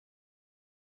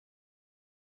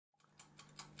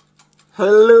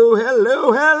Hello,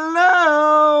 hello,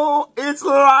 hello! It's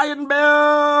Lion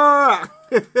Bear!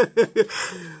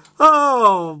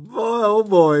 oh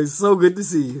boy, so good to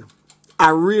see you. I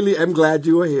really am glad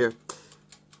you are here.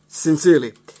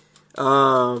 Sincerely.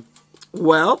 Well,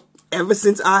 ever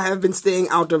since I have been staying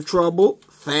out of trouble,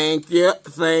 thank you.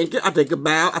 I take a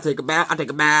bow.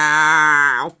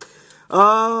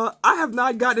 I have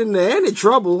not gotten into any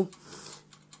trouble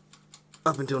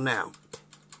up until now.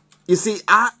 You see,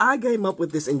 I came up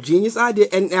with this ingenious idea,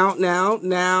 and now,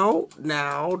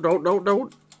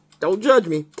 don't judge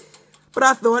me. But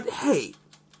I thought, hey,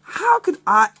 how could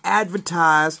I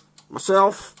advertise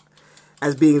myself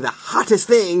as being the hottest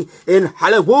thing in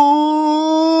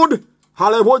Hollywood?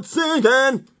 Hollywood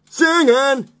singing,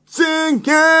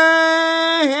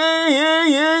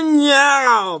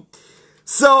 yeah.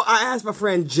 So I asked my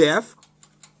friend Jeff,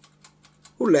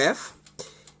 who left,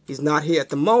 he's not here at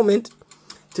the moment,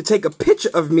 to take a picture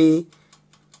of me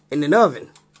in an oven.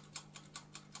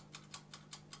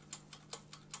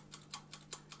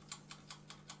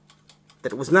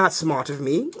 That was not smart of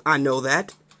me. I know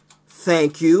that.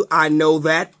 Thank you. I know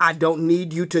that. I don't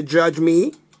need you to judge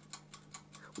me.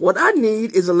 What I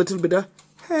need is a little bit of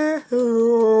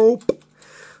help.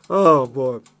 Oh,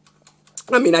 boy.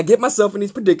 I mean, I get myself in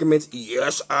these predicaments.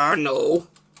 Yes, I know.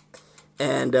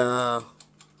 And,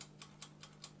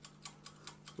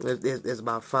 there's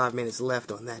about 5 minutes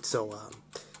left on that, so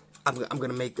I'm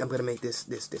gonna make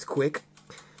this quick,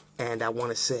 and I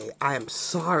want to say I am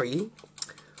sorry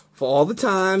for all the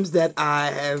times that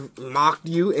I have mocked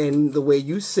you in the way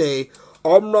you say,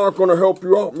 "I'm not gonna help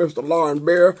you out, Mr. Lion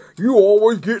Bear. You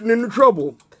always getting into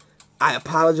trouble." I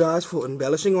apologize for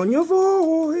embellishing on your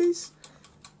voice.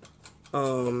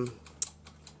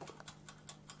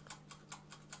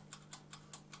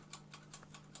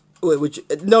 Which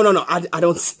no, I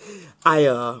don't.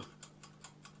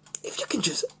 If you can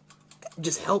just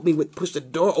help me with push the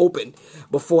door open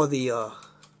before the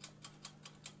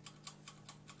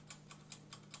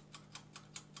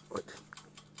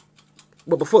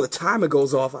before the timer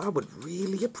goes off, I would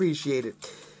really appreciate it.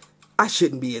 I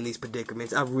shouldn't be in these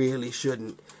predicaments. I really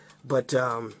shouldn't. But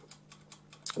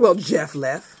well, Jeff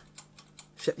left.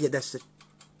 Yeah, that's it.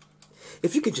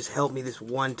 If you could just help me this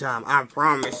one time, I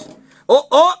promise. Oh,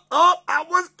 I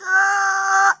was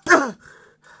good.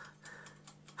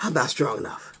 I'm not strong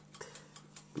enough.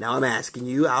 Now I'm asking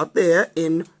you out there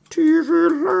in TV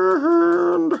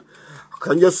land,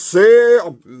 can you say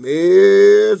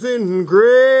Amazing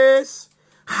Grace?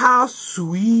 How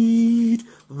sweet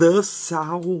the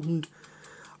sound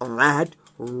that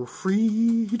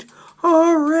freed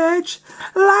a wretch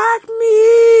like me.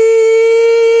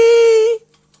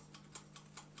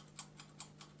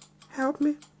 Help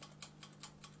me.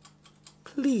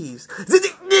 Please.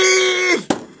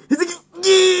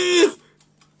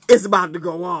 It's about to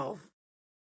go off.